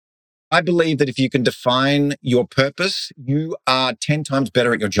I believe that if you can define your purpose, you are 10 times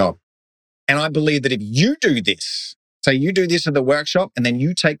better at your job. And I believe that if you do this, say you do this at the workshop and then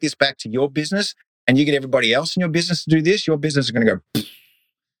you take this back to your business and you get everybody else in your business to do this, your business is going to go.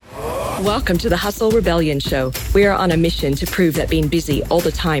 Welcome to the Hustle Rebellion Show. We are on a mission to prove that being busy all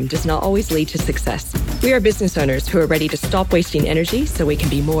the time does not always lead to success. We are business owners who are ready to stop wasting energy so we can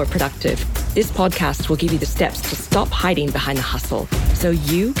be more productive. This podcast will give you the steps to stop hiding behind the hustle so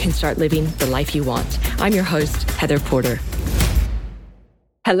you can start living the life you want. I'm your host, Heather Porter.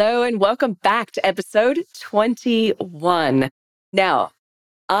 Hello, and welcome back to episode 21. Now,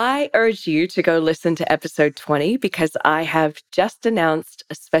 I urge you to go listen to episode 20 because I have just announced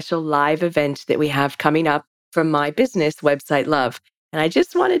a special live event that we have coming up from my business, Website Love. And I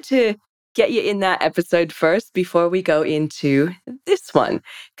just wanted to get you in that episode first before we go into this one.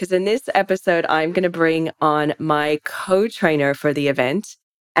 Because in this episode, I'm going to bring on my co-trainer for the event.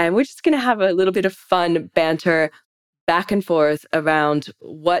 And we're just going to have a little bit of fun banter back and forth around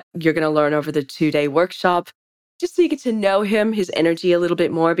what you're going to learn over the 2-day workshop, just so you get to know him, his energy a little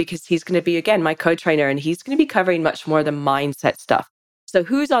bit more, because he's going to be, again, my co-trainer, and he's going to be covering much more of the mindset stuff. So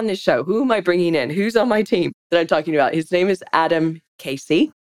who's on this show? Who am I bringing in? Who's on my team that I'm talking about? His name is Adam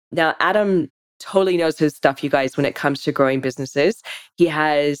Casey. Now, Adam totally knows his stuff, you guys, when it comes to growing businesses. He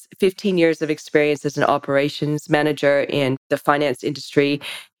has 15 years of experience as an operations manager in the finance industry.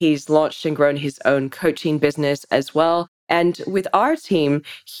 He's launched and grown his own coaching business as well. And with our team,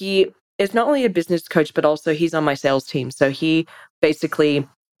 he is not only a business coach, but also he's on my sales team. So he basically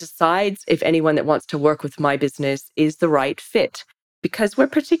decides if anyone that wants to work with my business is the right fit, because we're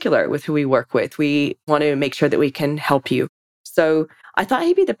particular with who we work with. We want to make sure that we can help you. So I thought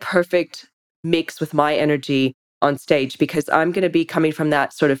he'd be the perfect mix with my energy on stage, because I'm going to be coming from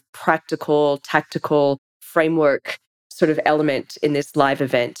that sort of practical, tactical framework sort of element in this live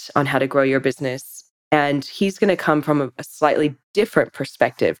event on how to grow your business. And he's going to come from a slightly different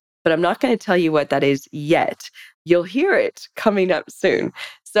perspective. But I'm not going to tell you what that is yet. You'll hear it coming up soon.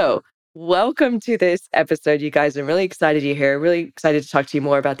 So welcome to this episode, you guys. I'm really excited you're here. Really excited to talk to you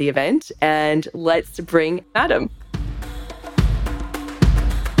more about the event. And let's bring Adam.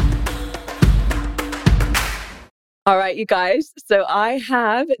 All right, you guys. So I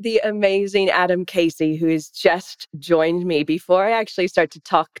have the amazing Adam Casey, who has just joined me. Before I actually start to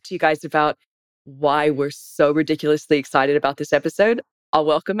talk to you guys about why we're so ridiculously excited about this episode, I'll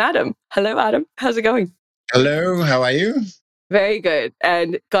welcome Adam. Hello, Adam. How's it going? Hello, how are you? Very good.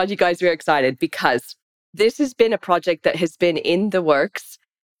 And God, you guys are excited because this has been a project that has been in the works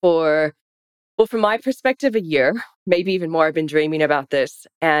for, well, from my perspective, a year, maybe even more. I've been dreaming about this,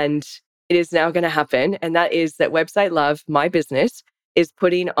 and it is now going to happen. And that is that Website Love, my business, is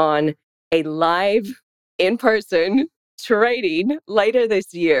putting on a live in-person training later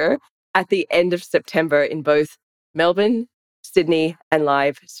this year at the end of September in both Melbourne, Sydney, and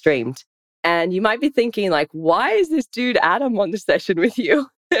live streamed. And you might be thinking, like, why is this dude Adam on the session with you?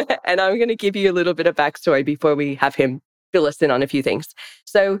 And I'm going to give you a little bit of backstory before we have him fill us in on a few things.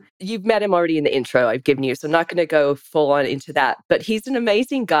 So you've met him already in the intro I've given you, so I'm not going to go full on into that. But he's an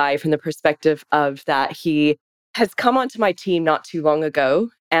amazing guy from the perspective of that he has come onto my team not too long ago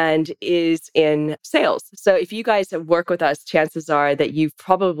and is in sales. So if you guys have worked with us, chances are that you've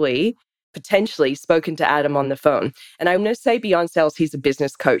probably potentially spoken to Adam on the phone. And I'm going to say beyond sales, he's a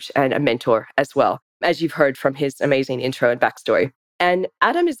business coach and a mentor as well, as you've heard from his amazing intro and backstory. And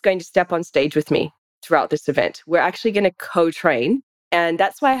Adam is going to step on stage with me throughout this event. We're actually going to co-train. And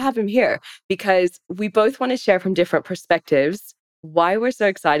that's why I have him here, because we both want to share from different perspectives why we're so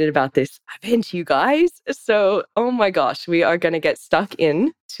excited about this event, you guys. So, oh my gosh, we are going to get stuck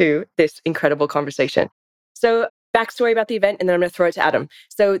into this incredible conversation. So backstory about the event, and then I'm going to throw it to Adam.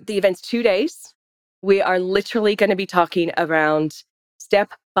 So the event's 2 days. We are literally going to be talking around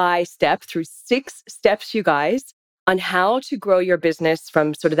step by step through 6 steps, you guys, on how to grow your business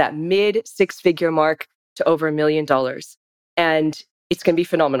from sort of that mid 6-figure mark to over $1 million. And it's going to be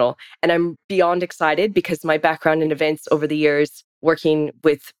phenomenal. And I'm beyond excited because my background in events over the years, working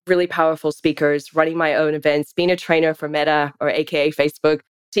with really powerful speakers, running my own events, being a trainer for Meta, or AKA Facebook,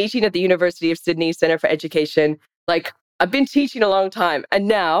 teaching at the University of Sydney Centre for Education. Like, I've been teaching a long time, and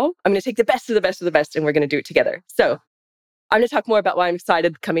now I'm going to take the best of the best of the best, and we're going to do it together. So I'm going to talk more about why I'm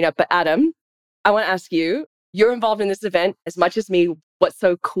excited coming up. But Adam, I want to ask you, you're involved in this event as much as me. What's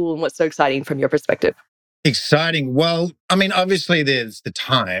so cool and what's so exciting from your perspective? Exciting. Well, I mean, obviously there's the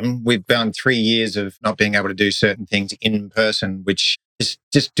time. We've done 3 years of not being able to do certain things in person, which is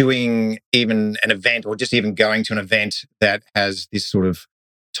just doing even an event or just even going to an event that has this sort of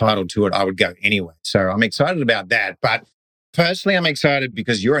title to it, I would go anyway. So I'm excited about that. But Personally, I'm excited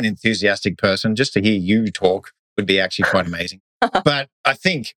because you're an enthusiastic person. Just to hear you talk would be actually quite amazing. But I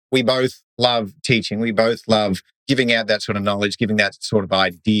think we both love teaching. We both love giving out that sort of knowledge, giving that sort of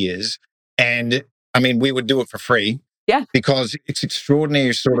ideas. And I mean, we would do it for free. Yeah. Because it's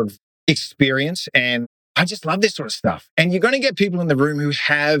extraordinary sort of experience. And I just love this sort of stuff. And you're going to get people in the room who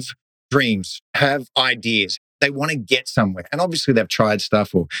have dreams, have ideas. They want to get somewhere. And obviously they've tried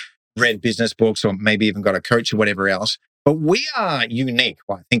stuff or read business books or maybe even got a coach or whatever else. But we are unique.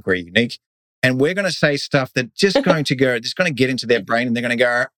 Well, I think we're unique. And we're going to say stuff that just going to go, just going to get into their brain and they're going to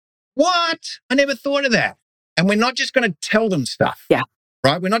go, what? I never thought of that. And we're not just going to tell them stuff. Yeah.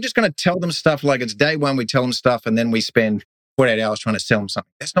 Right? We're not just going to tell them stuff like it's day one, we tell them stuff and then we spend 48 hours trying to sell them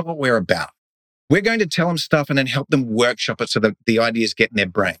something. That's not what we're about. We're going to tell them stuff and then help them workshop it so that the ideas get in their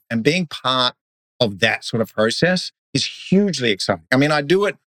brain. And being part of that sort of process is hugely exciting. I mean, I do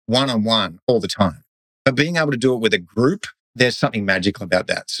it one-on-one all the time, but being able to do it with a group, there's something magical about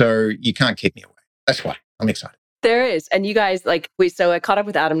that. So you can't keep me away. That's why I'm excited. There is. And you guys, so I caught up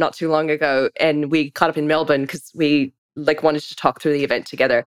with Adam not too long ago and we caught up in Melbourne because we wanted to talk through the event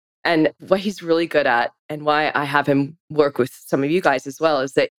together. And what he's really good at and why I have him work with some of you guys as well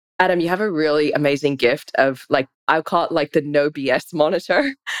is that, Adam, you have a really amazing gift of I'll call it the no BS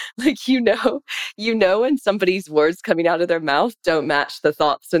monitor. you know when somebody's words coming out of their mouth don't match the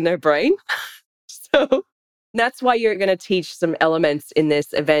thoughts in their brain. So that's why you're going to teach some elements in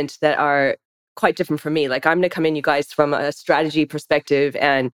this event that are quite different from me. I'm going to come in, you guys, from a strategy perspective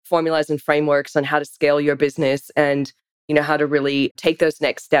and formulas and frameworks on how to scale your business and how to really take those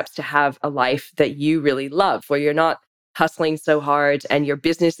next steps to have a life that you really love, where you're not hustling so hard and your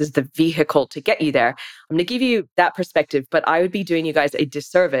business is the vehicle to get you there. I'm going to give you that perspective, but I would be doing you guys a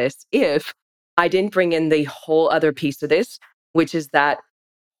disservice if I didn't bring in the whole other piece of this, which is that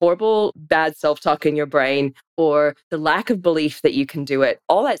horrible, bad self-talk in your brain or the lack of belief that you can do it,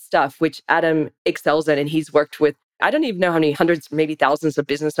 all that stuff, which Adam excels in. And he's worked with, I don't even know how many hundreds, maybe thousands of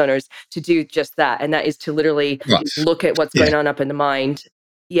business owners to do just that. And that is to literally look at what's going on up in the mind.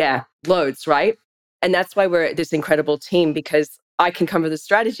 Yeah, loads, right? And that's why we're this incredible team, because I can come with a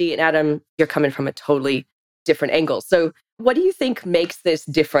strategy and Adam, you're coming from a totally different angle. So what do you think makes this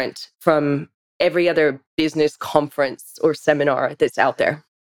different from every other business conference or seminar that's out there?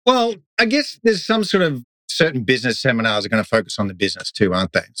 Well, I guess there's some sort of certain business seminars are going to focus on the business too,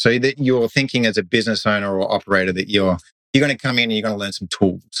 aren't they? So that you're thinking as a business owner or operator that you're going to come in and you're going to learn some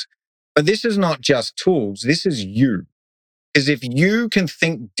tools. But this is not just tools. This is you. Because if you can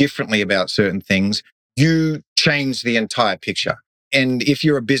think differently about certain things, you change the entire picture. And if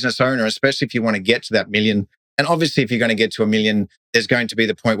you're a business owner, especially if you want to get to that million, and obviously if you're going to get to 1 million, there's going to be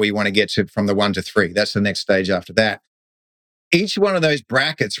the point where you want to get to from the 1 to 3. That's the next stage after that. Each one of those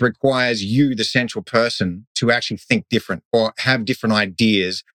brackets requires you, the central person, to actually think different or have different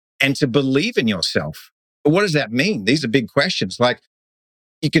ideas and to believe in yourself. But what does that mean? These are big questions.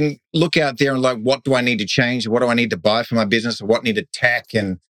 You can look out there and what do I need to change? What do I need to buy for my business? Or what needed tech?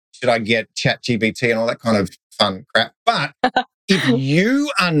 And should I get ChatGPT and all that kind of fun crap? But if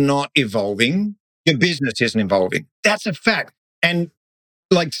you are not evolving, your business isn't evolving. That's a fact. And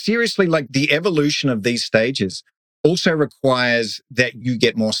seriously, the evolution of these stages also requires that you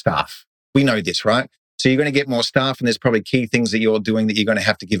get more staff. We know this, right? So you're going to get more staff and there's probably key things that you're doing that you're going to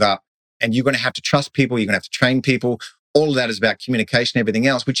have to give up. And you're going to have to trust people. You're going to have to train people. All of that is about communication, everything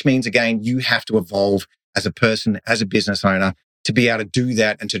else, which means, again, you have to evolve as a person, as a business owner, to be able to do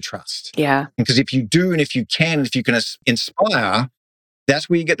that and to trust. Yeah. Because if you do and if you can inspire, that's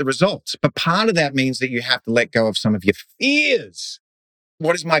where you get the results. But part of that means that you have to let go of some of your fears.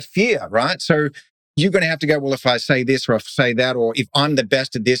 What is my fear, right? So you're going to have to go, well, if I say this or if I say that, or if I'm the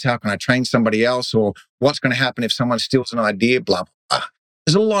best at this, how can I train somebody else? Or what's going to happen if someone steals an idea, blah, blah, blah.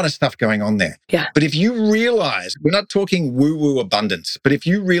 There's a lot of stuff going on there. Yeah. But if you realize, we're not talking woo-woo abundance, but if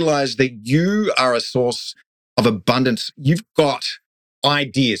you realize that you are a source of abundance, you've got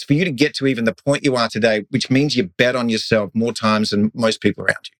ideas for you to get to even the point you are today, which means you bet on yourself more times than most people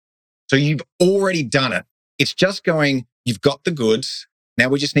around you. So you've already done it. It's just going, you've got the goods. Now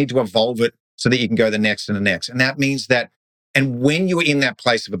we just need to evolve it so that you can go the next and the next. And that means that, and when you're in that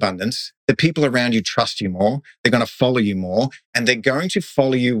place of abundance, the people around you trust you more. They're going to follow you more. And they're going to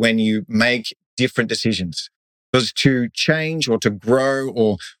follow you when you make different decisions. Because to change or to grow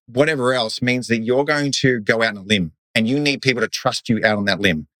or whatever else means that you're going to go out on a limb. And you need people to trust you out on that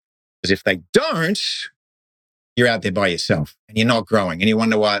limb. Because if they don't, you're out there by yourself and you're not growing. And you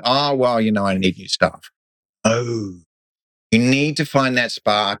wonder why, I need new staff. Oh, you need to find that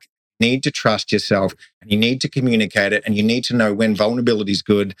spark, need to trust yourself, and you need to communicate it. And you need to know when vulnerability is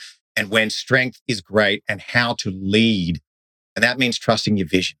good and when strength is great and how to lead And that means trusting your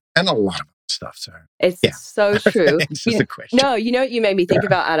vision and a lot of other stuff. So it's so true. It's just a question. No, you know what you made me think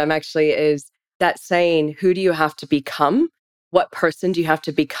about, Adam, actually, is that saying, who do you have to become? What person do you have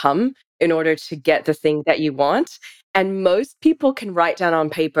to become in order to get the thing that you want? And most people can write down on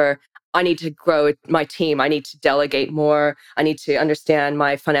paper, I need to grow my team. I need to delegate more. I need to understand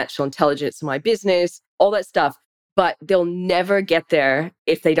my financial intelligence in my business, all that stuff. But they'll never get there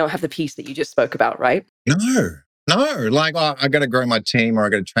if they don't have the piece that you just spoke about, right? No. Like, oh, I got to grow my team or I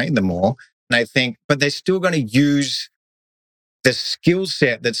got to train them more. And they think, but they're still going to use the skill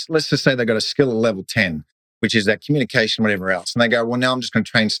set that's, let's just say they got a skill at level 10, which is that communication, whatever else. And they go, well, now I'm just going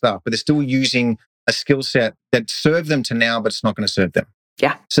to train stuff, but they're still using a skill set that served them to now, but it's not going to serve them.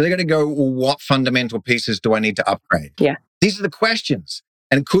 Yeah. So they're going to go, well, what fundamental pieces do I need to upgrade? Yeah. These are the questions.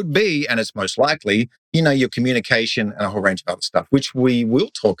 And it could be, and it's most likely, your communication and a whole range of other stuff, which we will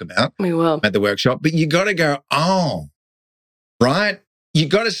talk about We will. at the workshop. But you got to go, oh, right? You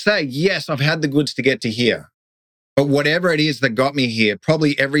got to say, yes, I've had the goods to get to here. But whatever it is that got me here,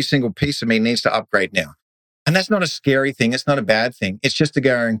 probably every single piece of me needs to upgrade now. And that's not a scary thing. It's not a bad thing. It's just a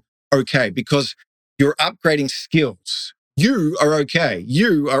going, okay, because you're upgrading skills. You are okay.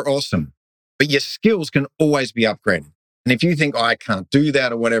 You are awesome. But your skills can always be upgraded. And if you think, oh, I can't do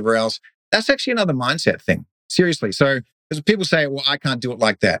that or whatever else, that's actually another mindset thing. Seriously. So as people say, well, I can't do it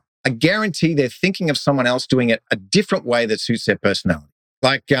like that. I guarantee they're thinking of someone else doing it a different way that suits their personality.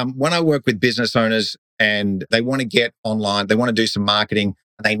 Like when I work with business owners and they want to get online, they want to do some marketing,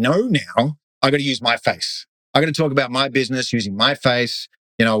 and they know now I got to use my face. I got to talk about my business using my face.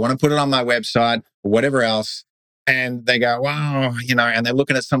 I want to put it on my website or whatever else. And they go, wow, and they're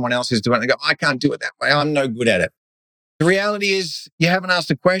looking at someone else who's doing it. They go, I can't do it that way. I'm no good at it. The reality is you haven't asked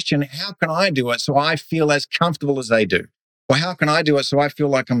the question, how can I do it so I feel as comfortable as they do? Or how can I do it so I feel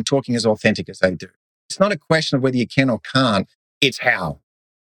like I'm talking as authentic as they do? It's not a question of whether you can or can't. It's how.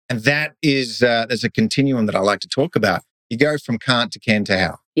 And that is, there's a continuum that I like to talk about. You go from can't to can to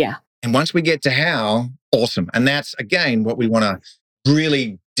how. Yeah. And once we get to how, awesome. And that's, again, what we want to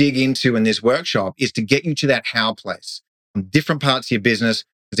really dig into in this workshop is to get you to that how place from different parts of your business.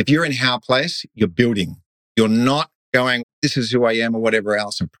 Because if you're in how place, you're building. You're not going, this is who I am or whatever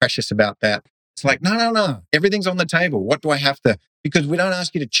else. I'm precious about that. It's like, no. Everything's on the table. What do I have to? Because we don't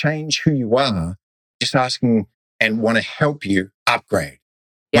ask you to change who you are, just asking and want to help you upgrade.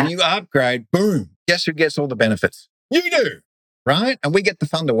 Yeah. When you upgrade, boom, guess who gets all the benefits? You do, right? And we get the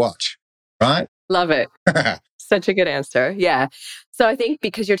fun to watch, right? Love it. Such a good answer. Yeah. So I think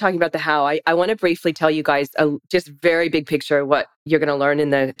because you're talking about the how, I want to briefly tell you guys a just very big picture of what you're going to learn in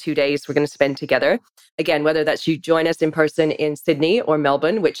the 2 days we're going to spend together. Again, whether that's you join us in person in Sydney or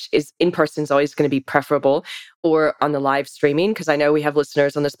Melbourne, which is in person is always going to be preferable, or on the live streaming, because I know we have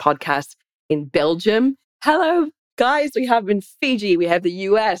listeners on this podcast in Belgium. Hello, guys. We have in Fiji, we have the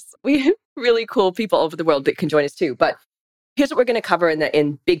US, we have really cool people all over the world that can join us too. But here's what we're going to cover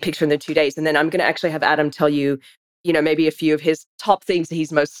in big picture in the 2 days. And then I'm going to actually have Adam tell you, maybe a few of his top things that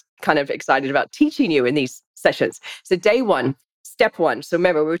he's most kind of excited about teaching you in these sessions. So day one, step one. So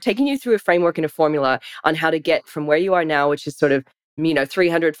remember, we're taking you through a framework and a formula on how to get from where you are now, which is sort of,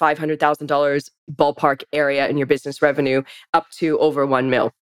 $300,000, $500,000 ballpark area in your business revenue up to over 1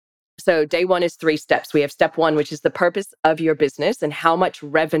 mil. So day one is 3 steps. We have step one, which is the purpose of your business and how much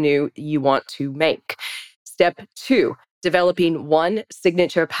revenue you want to make. Step two, developing one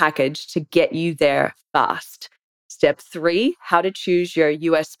signature package to get you there fast. Step 3, how to choose your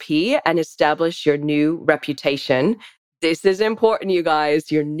USP and establish your new reputation. This is important, you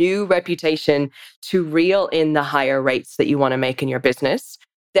guys, your new reputation to reel in the higher rates that you want to make in your business.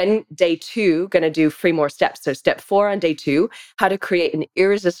 Then day 2, going to do 3 more steps. So step 4 on day 2, how to create an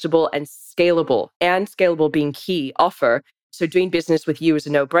irresistible and scalable being key offer. So doing business with you is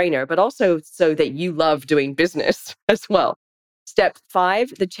a no-brainer, but also so that you love doing business as well. Step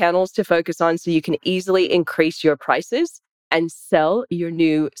 5, the channels to focus on so you can easily increase your prices and sell your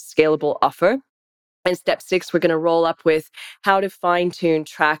new scalable offer. And step 6, we're going to roll up with how to fine-tune,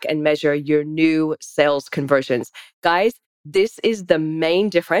 track, and measure your new sales conversions. Guys, this is the main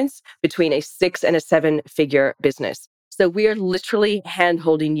difference between a 6 and a 7-figure business. So we are literally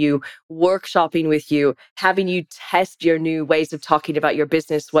hand-holding you, workshopping with you, having you test your new ways of talking about your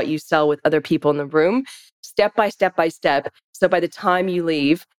business, what you sell with other people in the room, step by step by step. So by the time you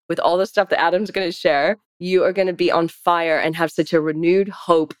leave, with all the stuff that Adam's going to share, you are going to be on fire and have such a renewed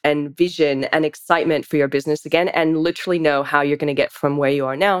hope and vision and excitement for your business again, and literally know how you're going to get from where you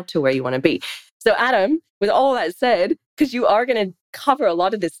are now to where you want to be. So Adam, with all that said, because you are going to cover a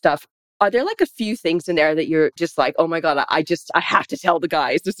lot of this stuff, are there like a few things in there that you're just like, oh my God, I have to tell the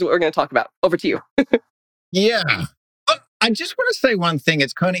guys, this is what we're going to talk about. Over to you. Yeah. I just want to say one thing.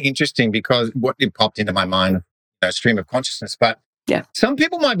 It's kind of interesting because what it popped into my mind, stream of consciousness. But Yeah. some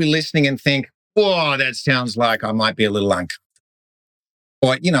people might be listening and think, "Oh, that sounds like I might be a little uncomfortable,"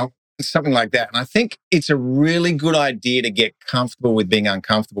 or something like that. And I think it's a really good idea to get comfortable with being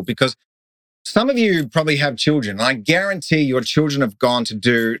uncomfortable because some of you probably have children. And I guarantee your children have gone to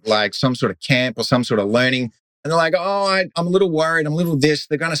do like some sort of camp or some sort of learning. And they're like, "Oh, I'm a little worried. I'm a little this.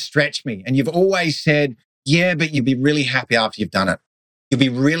 They're going to stretch me." And you've always said, "Yeah, but you'll be really happy after you've done it. You'll be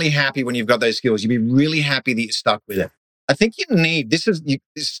really happy when you've got those skills. You'll be really happy that you're stuck with it." I think this is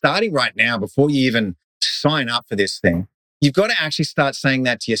starting right now before you even sign up for this thing. You've got to actually start saying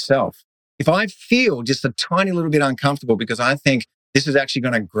that to yourself. If I feel just a tiny little bit uncomfortable because I think this is actually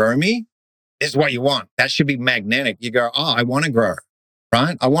going to grow me, this is what you want. That should be magnetic. You go, "Oh, I want to grow,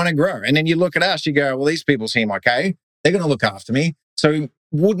 right? I want to grow." And then you look at us, you go, "Well, these people seem okay. They're going to look after me. So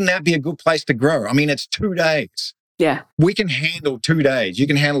wouldn't that be a good place to grow?" I mean, it's 2 days. Yeah. We can handle 2 days. You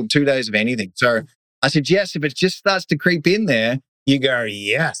can handle 2 days of anything. So I said, yes, if it just starts to creep in there, you go,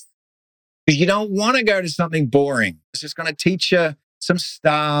 yes. Because you don't want to go to something boring. It's just going to teach you some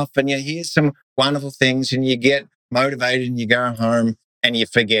stuff and you hear some wonderful things and you get motivated and you go home and you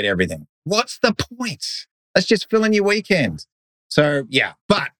forget everything. What's the point? Let's just fill in your weekend. So yeah,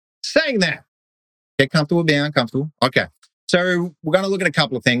 but saying that, get comfortable with being uncomfortable. Okay. So we're going to look at a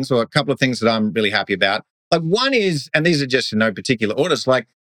couple of things that I'm really happy about. Like one is, and these are just in no particular order, it's like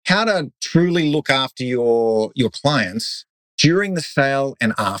how to truly look after your clients during the sale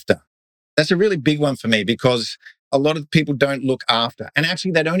and after. That's a really big one for me because a lot of people don't look after, and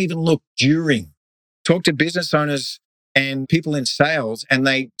actually they don't even look during. Talk to business owners and people in sales and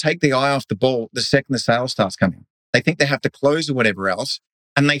they take the eye off the ball the second the sales starts coming. They think they have to close or whatever else,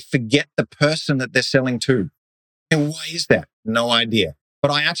 and they forget the person that they're selling to. And why is that? No idea.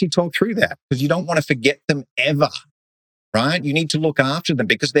 But I actually talk through that because you don't want to forget them ever, right? You need to look after them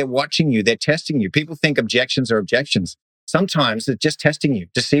because they're watching you. They're testing you. People think objections are objections. Sometimes they're just testing you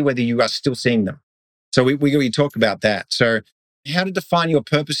to see whether you are still seeing them. So we talk about that. So how to define your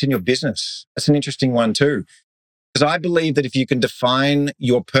purpose in your business. That's an interesting one too. Because I believe that if you can define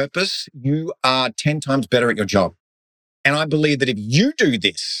your purpose, you are 10 times better at your job. And I believe that if you do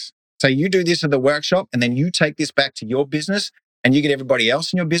this, say you do this at the workshop and then you take this back to your business and you get everybody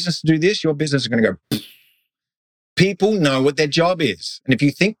else in your business to do this, your business is going to go, people know what their job is. And if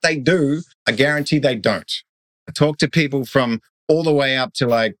you think they do, I guarantee they don't. I talk to people from all the way up to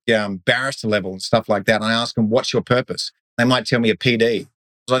like barrister level and stuff like that. And I ask them, what's your purpose? They might tell me a PD.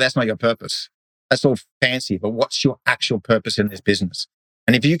 So that's not your purpose. That's all fancy, but what's your actual purpose in this business?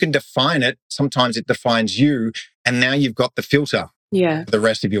 And if you can define it, sometimes it defines you. And now you've got the filter for the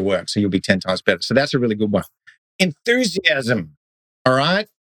rest of your work. So you'll be 10 times better. So that's a really good one. Enthusiasm. All right.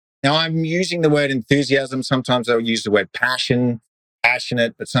 Now I'm using the word enthusiasm. Sometimes I'll use the word passion,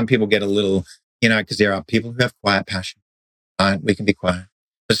 passionate, but some people get a little, because there are people who have quiet passion. Right? We can be quiet.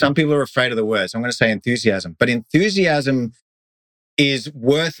 But some people are afraid of the word. So I'm going to say enthusiasm. But enthusiasm is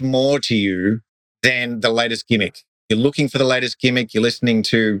worth more to you than the latest gimmick. You're looking for the latest gimmick. You're listening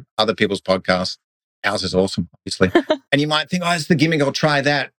to other people's podcasts. Ours is awesome, obviously. And you might think, oh, it's the gimmick. I'll try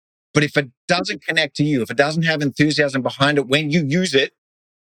that. But if it doesn't connect to you, if it doesn't have enthusiasm behind it, when you use it,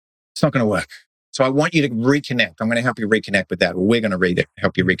 it's not going to work. So I want you to reconnect. I'm going to help you reconnect with that. Or we're going to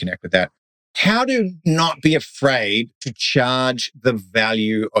help you reconnect with that. How to not be afraid to charge the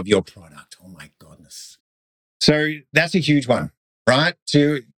value of your product. Oh my goodness. So that's a huge one, right?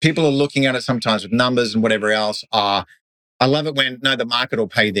 So people are looking at it sometimes with numbers and whatever else. I love it when, no, the market will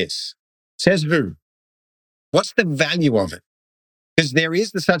pay this. Says who? What's the value of it? Because there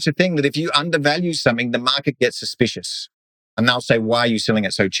is such a thing that if you undervalue something, the market gets suspicious. And they'll say, why are you selling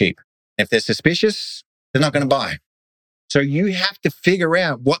it so cheap? If they're suspicious, they're not going to buy. So you have to figure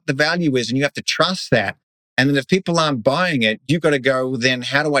out what the value is and you have to trust that. And then if people aren't buying it, you've got to go, then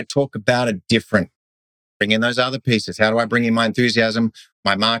how do I talk about it different? Bring in those other pieces. How do I bring in my enthusiasm,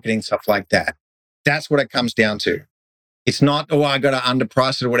 my marketing, stuff like that? That's what it comes down to. It's not, oh, I got to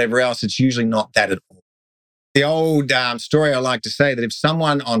underprice it or whatever else. It's usually not that at all. The old story I like to say that if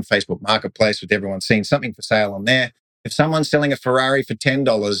someone on Facebook Marketplace, with everyone seeing something for sale on there, if someone's selling a Ferrari for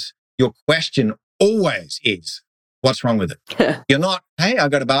 $10, your question always is, what's wrong with it? You're not, hey, I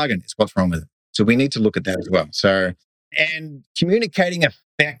got a bargain. It's what's wrong with it. So we need to look at that as well. So, and communicating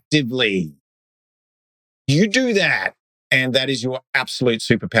effectively. You do that, and that is your absolute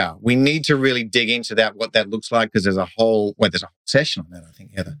superpower. We need to really dig into that, what that looks like, because there's a whole session on that, I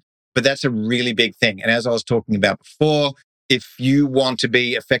think, Heather. But that's a really big thing. And as I was talking about before, if you want to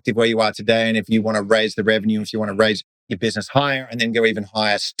be effective where you are today, and if you want to raise the revenue, if you want to raise your business higher and then go even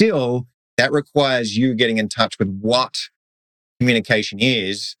higher still, that requires you getting in touch with what communication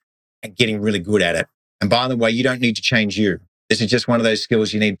is and getting really good at it. And by the way, you don't need to change you. This is just one of those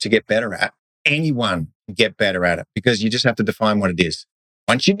skills you need to get better at. Anyone can get better at it because you just have to define what it is.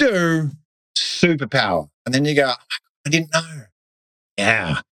 Once you do, superpower. And then you go, I didn't know.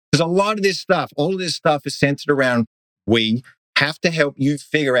 Yeah. Because a lot of this stuff, all of this stuff is centered around we have to help you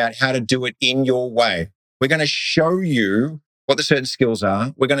figure out how to do it in your way. We're going to show you what the certain skills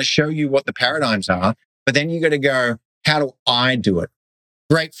are. We're going to show you what the paradigms are. But then you got to go, how do I do it?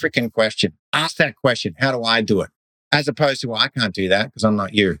 Great freaking question. Ask that question. How do I do it? As opposed to, well, I can't do that because I'm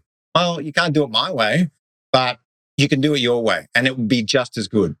not you. Well, you can't do it my way, but you can do it your way and it will be just as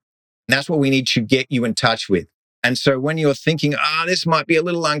good. And that's what we need to get you in touch with. And so when you're thinking, this might be a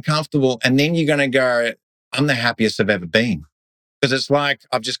little uncomfortable, and then you're going to go, I'm the happiest I've ever been. Because it's like,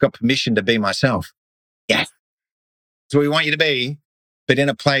 I've just got permission to be myself. Yes. That's what we want you to be, but in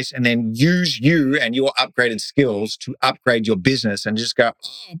a place, and then use you and your upgraded skills to upgrade your business and just go,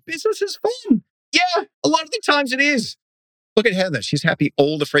 business is fun. Yeah, a lot of the times it is. Look at Heather. She's happy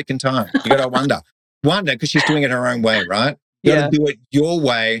all the freaking time. You got to wonder because she's doing it her own way, right? You got to do it your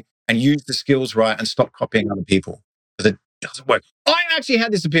way and use the skills right and stop copying other people because it doesn't work. I actually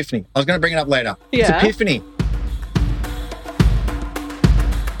had this epiphany. I was going to bring it up later. Yeah. It's epiphany.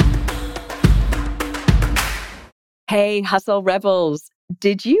 Hey, Hustle Rebels.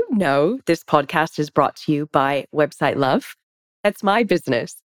 Did you know this podcast is brought to you by Website Love? That's my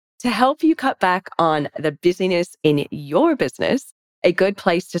business. To help you cut back on the busyness in your business, a good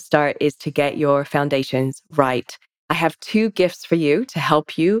place to start is to get your foundations right. I have 2 gifts for you to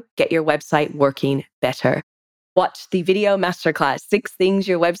help you get your website working better. Watch the video masterclass, 6 things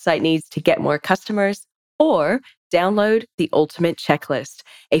your website needs to get more customers, or download the Ultimate Checklist,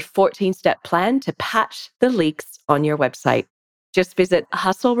 a 14-step plan to patch the leaks on your website. Just visit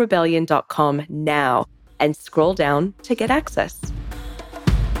hustlerebellion.com now and scroll down to get access.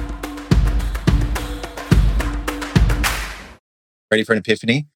 Ready for an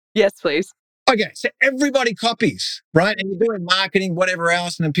epiphany? Yes, please. Okay, so everybody copies, right? And you're doing marketing, whatever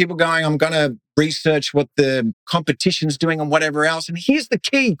else, and then people going, I'm going to research what the competition's doing and whatever else. And here's the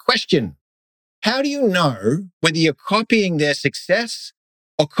key question. How do you know whether you're copying their success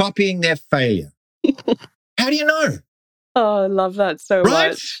or copying their failure? How do you know? Oh, I love that so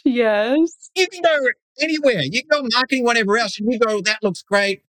much. Yes. You can go anywhere. You can go marketing, whatever else, and you go, that looks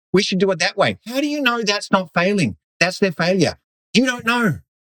great. We should do it that way. How do you know that's not failing? That's their failure. You don't know.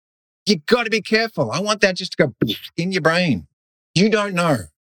 You got to be careful. I want that just to go in your brain. You don't know.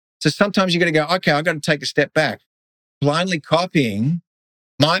 So sometimes you got to go, okay, I've got to take a step back. Blindly copying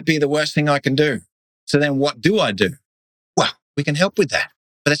might be the worst thing I can do. So then what do I do? Well, we can help with that.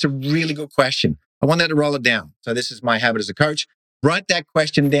 But that's a really good question. I want that to roll it down. So this is my habit as a coach. Write that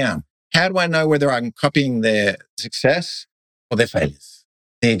question down. How do I know whether I'm copying their success or their failures?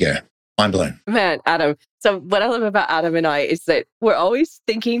 There you go. Mind blown. Man, Adam. So what I love about Adam and I is that we're always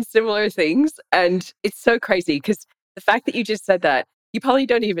thinking similar things. And it's so crazy because the fact that you just said that, you probably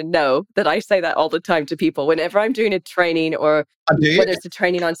don't even know that I say that all the time to people. Whenever I'm doing a training or whether it's a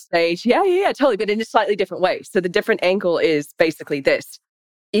training on stage. Yeah, totally. But in a slightly different way. So the different angle is basically this.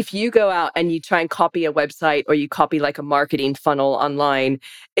 If you go out and you try and copy a website or you copy like a marketing funnel online,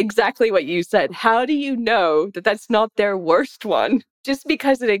 exactly what you said, how do you know that that's not their worst one? Just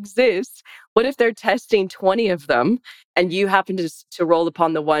because it exists, what if they're testing 20 of them and you happen to roll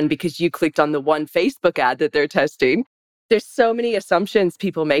upon the one because you clicked on the one Facebook ad that they're testing? There's so many assumptions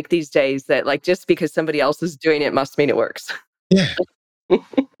people make these days that like just because somebody else is doing it must mean it works. Yeah.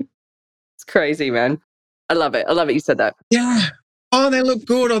 It's crazy, man. I love it. I love it. You said that. Yeah. Oh, they look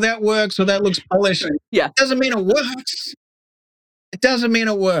good or that works or that looks polished. Yeah. It doesn't mean it works. It doesn't mean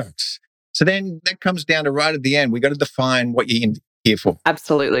it works. So then that comes down to right at the end. We got to define what you're here for.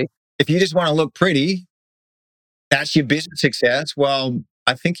 Absolutely. If you just want to look pretty, that's your business success. Well,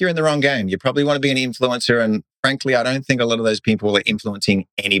 I think you're in the wrong game. You probably want to be an influencer. And frankly, I don't think a lot of those people are influencing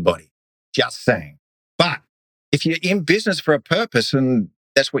anybody. Just saying. But if you're in business for a purpose and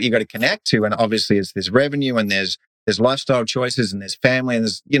that's what you got to connect to, and obviously there's revenue and there's lifestyle choices and there's family and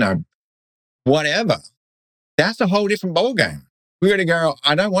there's, whatever. That's a whole different ballgame. We got to go,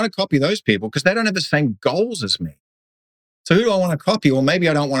 I don't want to copy those people because they don't have the same goals as me. So who do I want to copy? Well, maybe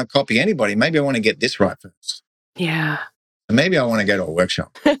I don't want to copy anybody. Maybe I want to get this right first. Yeah. Maybe I want to go to a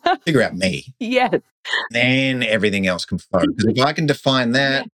workshop, figure out me. Yes. Then everything else can flow. Because if I can define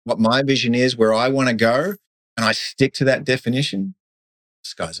that, what my vision is, where I want to go, and I stick to that definition,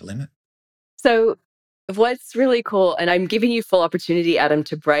 sky's the limit. So what's really cool, and I'm giving you full opportunity, Adam,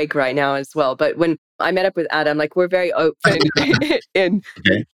 to brag right now as well. But when I met up with Adam, like we're very open in,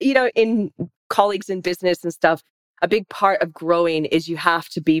 in colleagues in business and stuff. a big part of growing is you have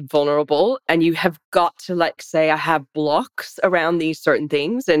to be vulnerable and you have got to like say, I have blocks around these certain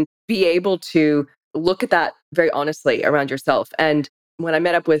things and be able to look at that very honestly around yourself. And when I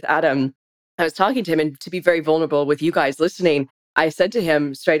met up with Adam, I was talking to him, and to be very vulnerable with you guys listening, I said to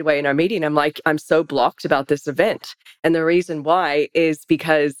him straight away in our meeting, I'm like, I'm so blocked about this event. And the reason why is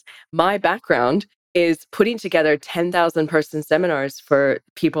because my background is putting together 10,000 person seminars for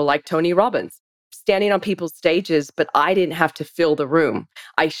people like Tony Robbins, standing on people's stages, but I didn't have to fill the room.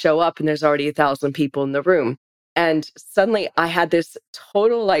 I show up and there's already 1,000 people in the room. And suddenly I had this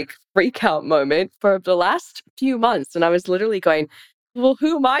total like freak out moment for the last few months. And I was literally going, well,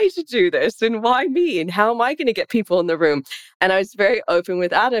 who am I to do this? And why me? And how am I going to get people in the room? And I was very open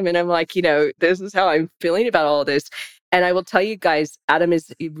with Adam. And I'm like, this is how I'm feeling about all of this. And I will tell you guys, Adam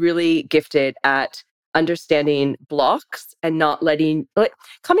is really gifted at understanding blocks and not letting, like,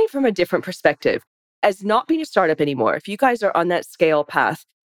 coming from a different perspective as not being a startup anymore. If you guys are on that scale path,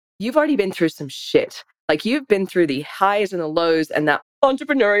 you've already been through some shit. Like you've been through the highs and the lows and that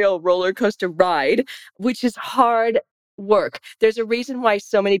entrepreneurial roller coaster ride, which is hard work. There's a reason why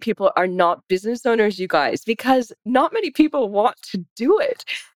so many people are not business owners, you guys, because not many people want to do it.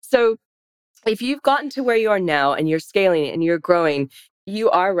 So if you've gotten to where you are now and you're scaling and you're growing, you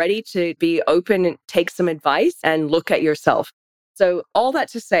are ready to be open and take some advice and look at yourself. So all that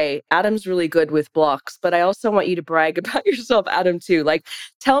to say, Adam's really good with blocks, but I also want you to brag about yourself, Adam, too. Like,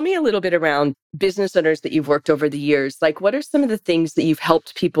 tell me a little bit around business owners that you've worked over the years. Like, what are some of the things that you've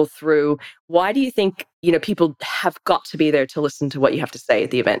helped people through? Why do you think, people have got to be there to listen to what you have to say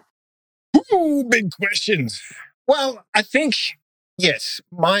at the event? Ooh, big questions. Well, I think, yes,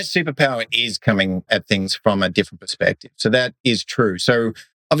 my superpower is coming at things from a different perspective. So that is true. So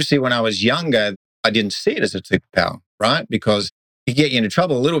obviously when I was younger, I didn't see it as a superpower, right? Because it get you into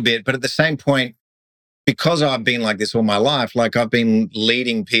trouble a little bit. But at the same point, because I've been like this all my life, like I've been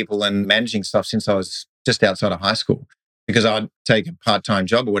leading people and managing stuff since I was just outside of high school, because I'd take a part-time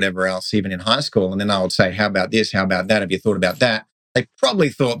job or whatever else, even in high school. And then I would say, how about this? How about that? Have you thought about that? They probably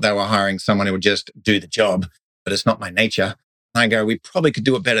thought they were hiring someone who would just do the job, but it's not my nature. And I go, we probably could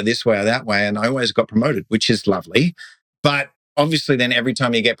do it better this way or that way. And I always got promoted, which is lovely. But obviously then every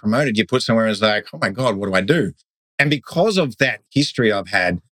time you get promoted, you put somewhere and it's like, oh my God, what do I do? And because of that history I've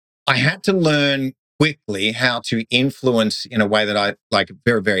had, I had to learn quickly how to influence in a way that I like, a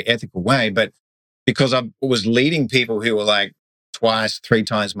very, very ethical way. But because I was leading people who were like twice, three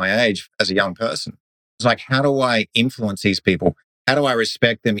times my age as a young person, it's like, how do I influence these people? How do I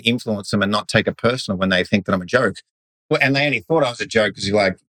respect them, influence them, and not take it personal when they think that I'm a joke? Well, and they only thought I was a joke because you're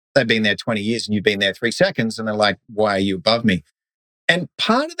like, they've been there 20 years and you've been there 3 seconds. And they're like, why are you above me? And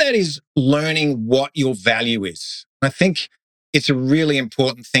part of that is learning what your value is. I think it's a really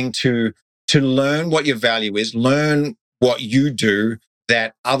important thing to learn what your value is, learn what you do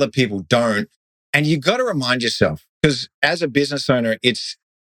that other people don't. And you got to remind yourself, because as a business owner, it's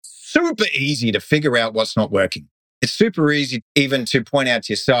super easy to figure out what's not working. It's super easy even to point out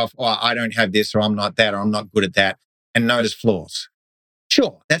to yourself, oh, I don't have this, or I'm not that, or I'm not good at that, and notice flaws.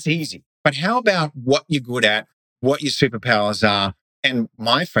 Sure, that's easy. But how about what you're good at, what your superpowers are, and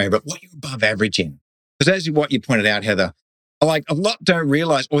my favorite, what you're above average in? Because as what you pointed out, Heather, like a lot don't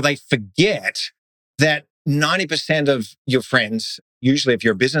realize, or they forget that 90% of your friends, usually if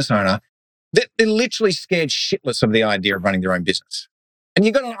you're a business owner, they're literally scared shitless of the idea of running their own business. And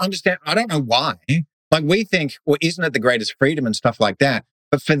you got to understand, I don't know why. Like we think, well, isn't it the greatest freedom and stuff like that?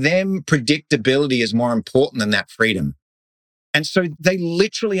 But for them, predictability is more important than that freedom. And so they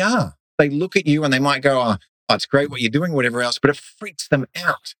literally are. They look at you and they might go, oh, it's great what you're doing, whatever else, but it freaks them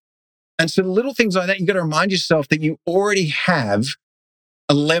out. And so little things like that, you got to remind yourself that you already have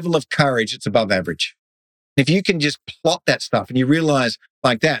a level of courage that's above average. If you can just plot that stuff and you realize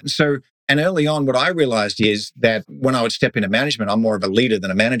like that. And early on, what I realized is that when I would step into management, I'm more of a leader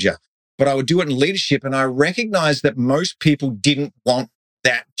than a manager, but I would do it in leadership. And I recognized that most people didn't want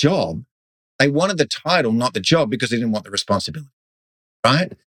that job. They wanted the title, not the job, because they didn't want the responsibility.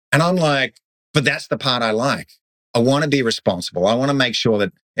 Right. And I'm like, but that's the part I like. I want to be responsible. I want to make sure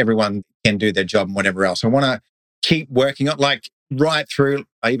that everyone can do their job and whatever else. I want to keep working on, like, right through.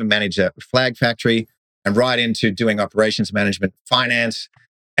 I even manage a flag factory and right into doing operations management, finance.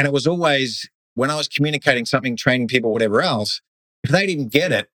 And it was always when I was communicating something, training people, whatever else, if they didn't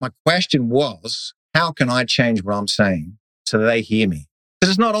get it, my question was, how can I change what I'm saying so that they hear me?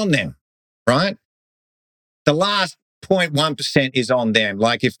 Because it's not on them, right? The last 0.1% is on them.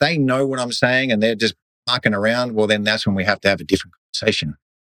 Like if they know what I'm saying and they're just mucking around, well, then that's when we have to have a different conversation.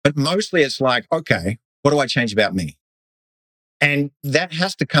 But mostly it's like, okay, what do I change about me? And that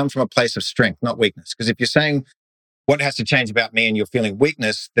has to come from a place of strength, not weakness. Because if you're saying, what has to change about me, and you're feeling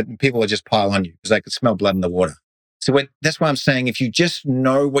weakness, that people will just pile on you because they can smell blood in the water. So that's why I'm saying, if you just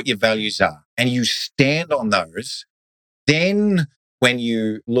know what your values are and you stand on those, then when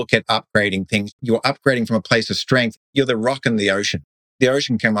you look at upgrading things, you're upgrading from a place of strength. You're the rock in the ocean. The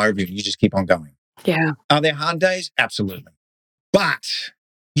ocean come over you and you just keep on going. Yeah. Are there hard days? Absolutely. But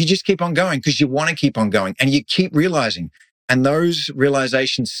you just keep on going because you want to keep on going, and you keep realizing, and those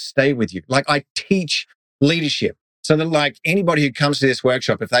realizations stay with you. Like, I teach leadership. So that, like, anybody who comes to this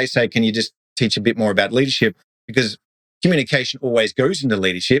workshop, if they say, can you just teach a bit more about leadership? Because communication always goes into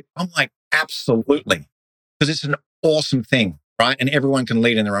leadership. I'm like, absolutely. Because it's an awesome thing, right? And everyone can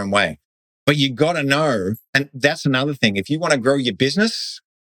lead in their own way. But you got to know, and that's another thing. If you want to grow your business,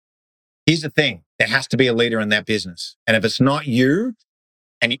 here's the thing. There has to be a leader in that business. And if it's not you,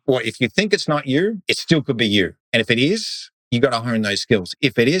 or if you think it's not you, it still could be you. And if it is, you got to hone those skills.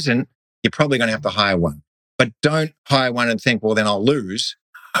 If it isn't, you're probably going to have to hire one. But don't hire one and think, well, then I'll lose.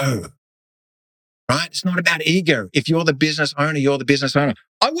 No. Right? It's not about ego. If you're the business owner, you're the business owner.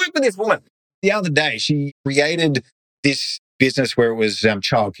 I worked with this woman the other day. She created this business where it was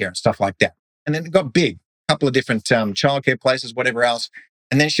childcare and stuff like that. And then it got big, a couple of different childcare places, whatever else.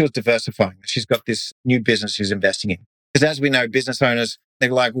 And then she was diversifying. She's got this new business she's investing in. Because as we know, business owners,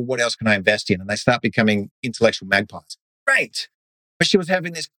 they're like, well, what else can I invest in? And they start becoming intellectual magpies. Great. But she was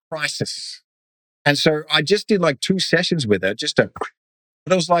having this crisis. And so I just did like 2 sessions with her,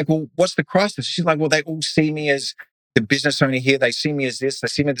 but I was like, well, what's the crisis? She's like, well, they all see me as the business owner here. They see me as this. They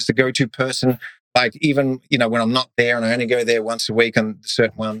see me as the go-to person. Like, even, when I'm not there and I only go there once a week on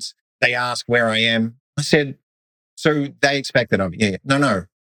certain ones, they ask where I am. I said, so they expect that of you. Yeah. No.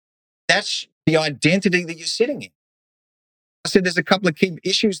 That's the identity that you're sitting in. I said, there's a couple of key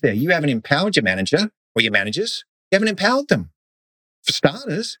issues there. You haven't empowered your manager or your managers. You haven't empowered them, for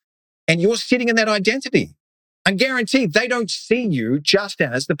starters. And you're sitting in that identity. I guarantee they don't see you just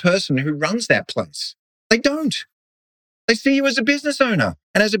as the person who runs that place. They don't. They see you as a business owner.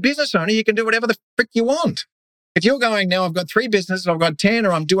 And as a business owner, you can do whatever the frick you want. If you're going, now I've got 3 businesses, I've got 10,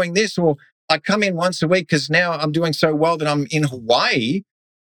 or I'm doing this, or I come in once a week because now I'm doing so well that I'm in Hawaii,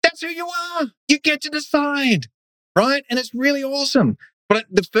 that's who you are. You get to decide, right? And it's really awesome. But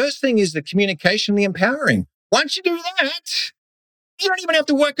the first thing is the communication, the empowering. Once you do that, you don't even have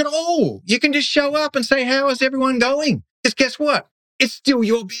to work at all. You can just show up and say, how is everyone going? Because guess what? It's still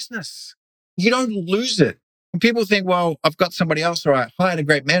your business. You don't lose it. When people think, well, I've got somebody else, or I hired a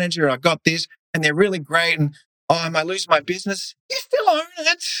great manager, or I got this, and they're really great, and I might lose my business. You still own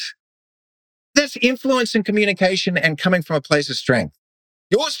it. That's influence and communication and coming from a place of strength.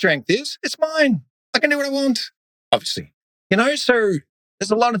 Your strength is, it's mine. I can do what I want, obviously. So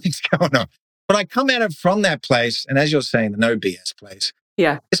there's a lot of things going on. But I come at it from that place, and as you're saying, the no BS place.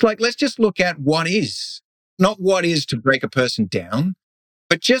 Yeah. It's like, let's just look at what is, not what is to break a person down,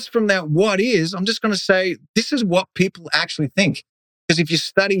 but just from that what is, I'm just going to say, this is what people actually think. Because if you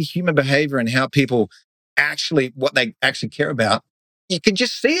study human behavior and how people what they actually care about, you can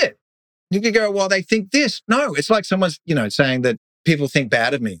just see it. You could go, well, they think this. No, it's like someone's, saying that people think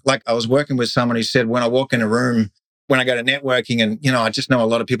bad of me. Like, I was working with someone who said, when I walk in a room, when I go to networking, and, I just know a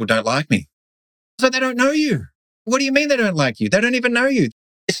lot of people don't like me. So they don't know you. What do you mean they don't like you? They don't even know you.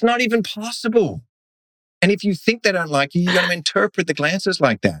 It's not even possible. And if you think they don't like you, you got to interpret the glances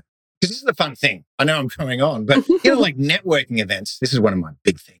like that. Because this is the fun thing. I know I'm going on, but like networking events, this is one of my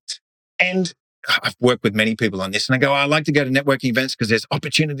big things. And I've worked with many people on this, and I go, I like to go to networking events because there's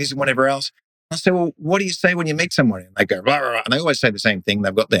opportunities and whatever else. I say, well, what do you say when you meet someone? And they go, blah, blah, blah. And they always say the same thing.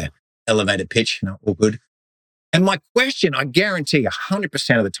 They've got their elevated pitch, all good. And my question, I guarantee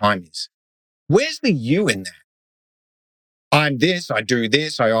 100% of the time is, where's the you in that? I'm this, I do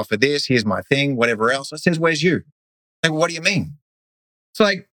this, I offer this, here's my thing, whatever else. I says, where's you? Like, what do you mean? It's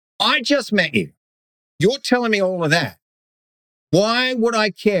like, I just met you. You're telling me all of that. Why would I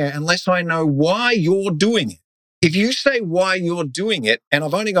care unless I know why you're doing it? If you say why you're doing it, and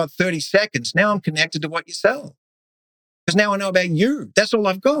I've only got 30 seconds, now I'm connected to what you sell. Because now I know about you. That's all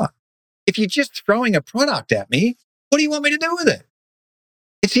I've got. If you're just throwing a product at me, what do you want me to do with it?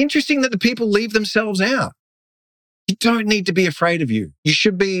 It's interesting that the people leave themselves out. You don't need to be afraid of you. You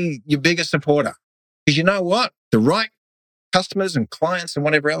should be your biggest supporter. Because you know what? The right customers and clients and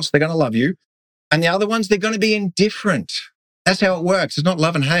whatever else, they're going to love you. And the other ones, they're going to be indifferent. That's how it works. It's not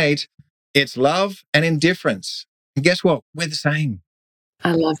love and hate. It's love and indifference. And guess what? We're the same.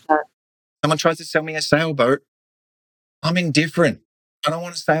 I love that. Someone tries to sell me a sailboat. I'm indifferent. I don't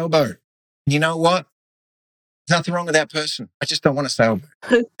want a sailboat. You know what? There's nothing wrong with that person. I just don't want a sailboat.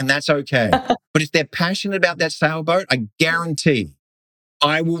 And that's okay. But if they're passionate about that sailboat, I guarantee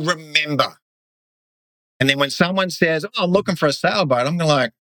I will remember. And then when someone says, oh, I'm looking for a sailboat, I'm going to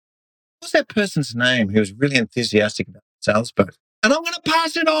like, what's that person's name who was really enthusiastic about the sailboat? And I'm going to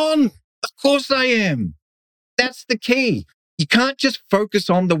pass it on. Of course I am. That's the key. You can't just focus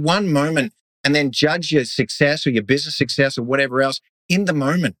on the one moment and then judge your success or your business success or whatever else in the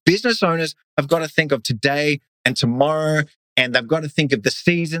moment. Business owners have got to think of today and tomorrow, and they've got to think of the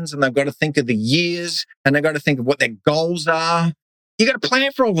seasons, and they've got to think of the years, and they've got to think of what their goals are. You got to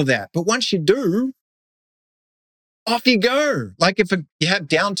plan for all of that. But once you do, off you go. Like if you have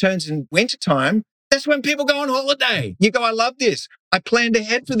downturns in wintertime, that's when people go on holiday. You go, I love this. I planned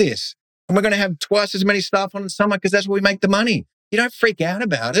ahead for this. And we're going to have twice as many staff on in summer because that's where we make the money. You don't freak out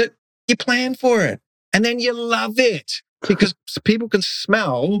about it. You plan for it. And then you love it because people can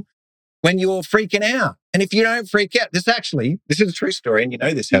smell when you're freaking out. And if you don't freak out, this is a true story. And you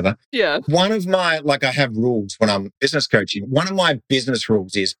know this, Heather. Yeah. One of my, I have rules when I'm business coaching. One of my business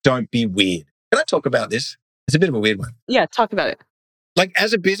rules is don't be weird. Can I talk about this? It's a bit of a weird one. Yeah, talk about it. Like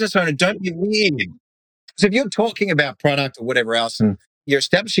as a business owner, don't be weird. So if you're talking about product or whatever else and you're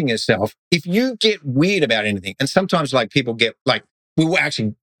establishing yourself, if you get weird about anything, and sometimes people get we will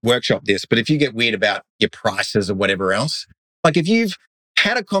actually workshop this, but if you get weird about your prices or whatever else, if you've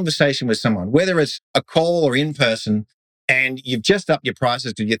had a conversation with someone, whether it's a call or in person, and you've just upped your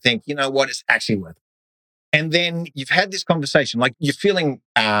prices because you think, you know what, it's actually worth it. And then you've had this conversation, you're feeling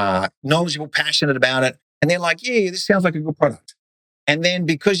knowledgeable, passionate about it. And they're like, yeah, this sounds like a good product. And then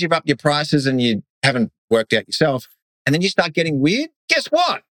because you've upped your prices and you haven't worked out yourself, and then you start getting weird, guess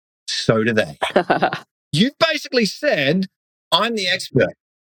what? So do they. You've basically said, I'm the expert.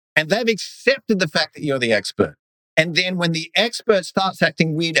 And they've accepted the fact that you're the expert. And then when the expert starts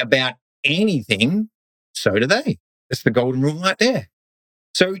acting weird about anything, so do they. That's the golden rule right there.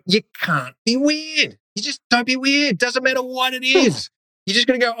 So you can't be weird. You just don't be weird. Doesn't matter what it is. You're just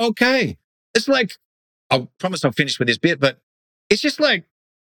going to go, okay. It's I promise I'll finish with this bit, but it's just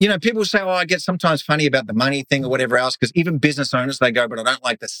people say, oh, I get sometimes funny about the money thing or whatever else, because even business owners, they go, but I don't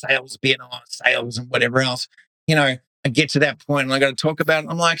like the sales bit, sales and whatever else. I get to that point and I got to talk about it.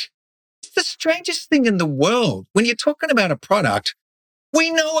 I'm like, it's the strangest thing in the world. When you're talking about a product, we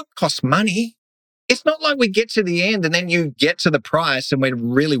know it costs money. It's not like we get to the end and then you get to the price and we're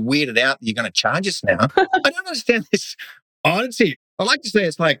really weirded out that you're going to charge us now. I don't understand this. Honestly, I like to say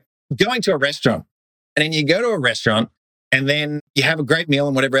it's like going to a restaurant, and then you go to a restaurant and then you have a great meal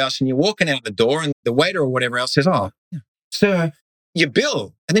and whatever else, and you're walking out the door and the waiter or whatever else says, oh, sir, your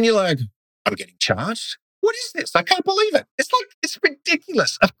bill. And then you're like, I'm getting charged? What is this? I can't believe it. It's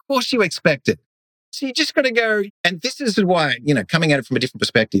ridiculous. Of course you expect it. So you just got to go. And this is why, coming at it from a different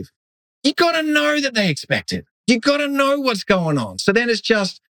perspective, you got to know that they expect it. You got to know what's going on. So then I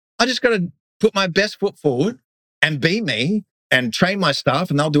just got to put my best foot forward and be me and train my staff,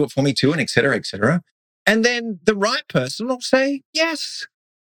 and they'll do it for me too, and et cetera, et cetera. And then the right person will say yes.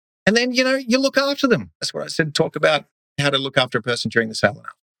 And then, you look after them. That's what I said, talk about how to look after a person during the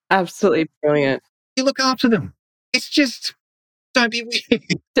seminar. Absolutely brilliant. You look after them. It's just, don't be weird.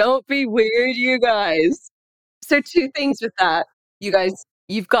 Don't be weird, you guys. So 2 things with that. You guys,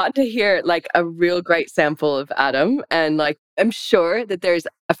 you've gotten to hear a real great sample of Adam. And I'm sure that there's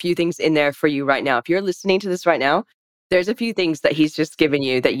a few things in there for you right now. If you're listening to this right now, there's a few things that he's just given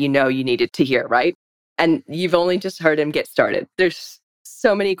you that you needed to hear, right? And you've only just heard him get started. There's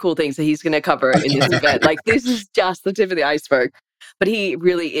so many cool things that he's going to cover in this event. This is just the tip of the iceberg. But he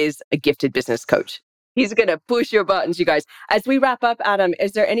really is a gifted business coach. He's going to push your buttons, you guys. As we wrap up, Adam,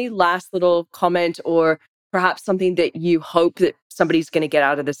 is there any last little comment or perhaps something that you hope that somebody's going to get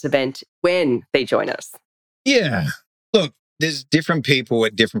out of this event when they join us? Yeah. Look, there's different people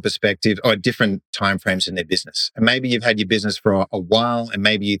at different perspectives or different timeframes in their business. And maybe you've had your business for a while and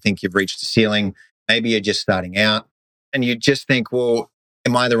maybe you think you've reached the ceiling. Maybe you're just starting out and you just think, well,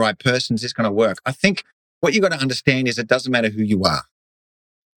 am I the right person? Is this going to work? I think what you got to understand is it doesn't matter who you are.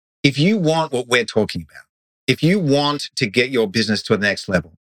 If you want what we're talking about, if you want to get your business to the next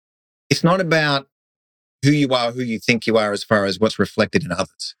level, it's not about who you are, who you think you are as far as what's reflected in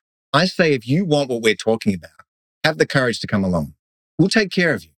others. I say, if you want what we're talking about, have the courage to come along. We'll take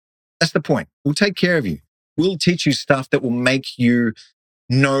care of you. That's the point. We'll take care of you. We'll teach you stuff that will make you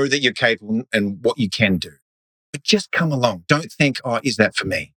know that you're capable and what you can do. But just come along. Don't think, oh, is that for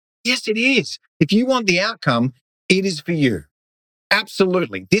me? Yes, it is. If you want the outcome, it is for you.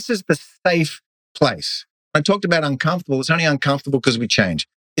 Absolutely. This is the safe place. I talked about uncomfortable. It's only uncomfortable because we change.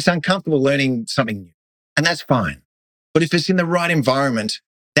 It's uncomfortable learning something new. And that's fine. But if it's in the right environment,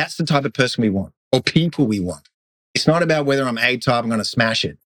 that's the type of person we want or people we want. It's not about whether I'm A-type, I'm going to smash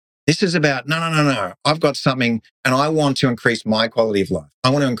it. This is about, no. I've got something and I want to increase my quality of life. I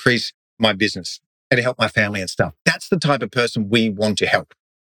want to increase my business. and to help my family and stuff. That's the type of person we want to help.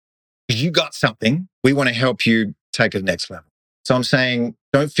 Because you got something, we want to help you take it to the next level. So I'm saying,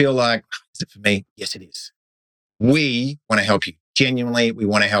 don't feel like, is it for me? Yes, it is. We want to help you. Genuinely, we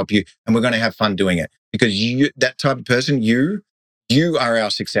want to help you, and we're going to have fun doing it because that type of person, you are our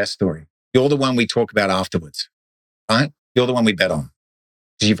success story. You're the one we talk about afterwards, right? You're the one we bet on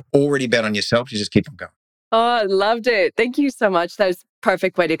because you've already bet on yourself. You just keep on going. Oh, I loved it. Thank you so much. That was a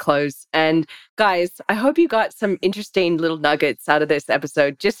perfect way to close. And guys, I hope you got some interesting little nuggets out of this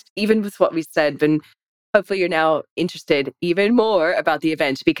episode, just even with what we said. And hopefully you're now interested even more about the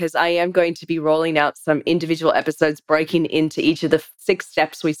event because I am going to be rolling out some individual episodes breaking into each of the 6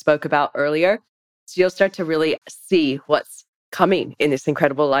 steps we spoke about earlier. So you'll start to really see what's coming in this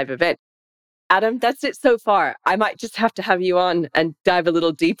incredible live event. Adam, that's it so far. I might just have to have you on and dive a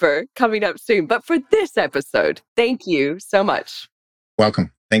little deeper coming up soon. But for this episode, thank you so much.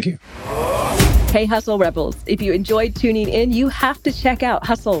 Welcome. Thank you. Hey, Hustle Rebels. If you enjoyed tuning in, you have to check out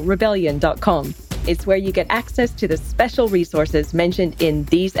hustlerebellion.com. It's where you get access to the special resources mentioned in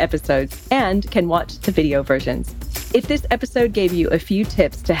these episodes and can watch the video versions. If this episode gave you a few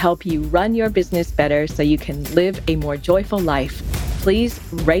tips to help you run your business better so you can live a more joyful life, please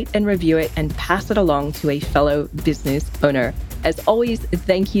rate and review it and pass it along to a fellow business owner. As always,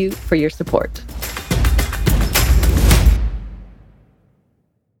 thank you for your support.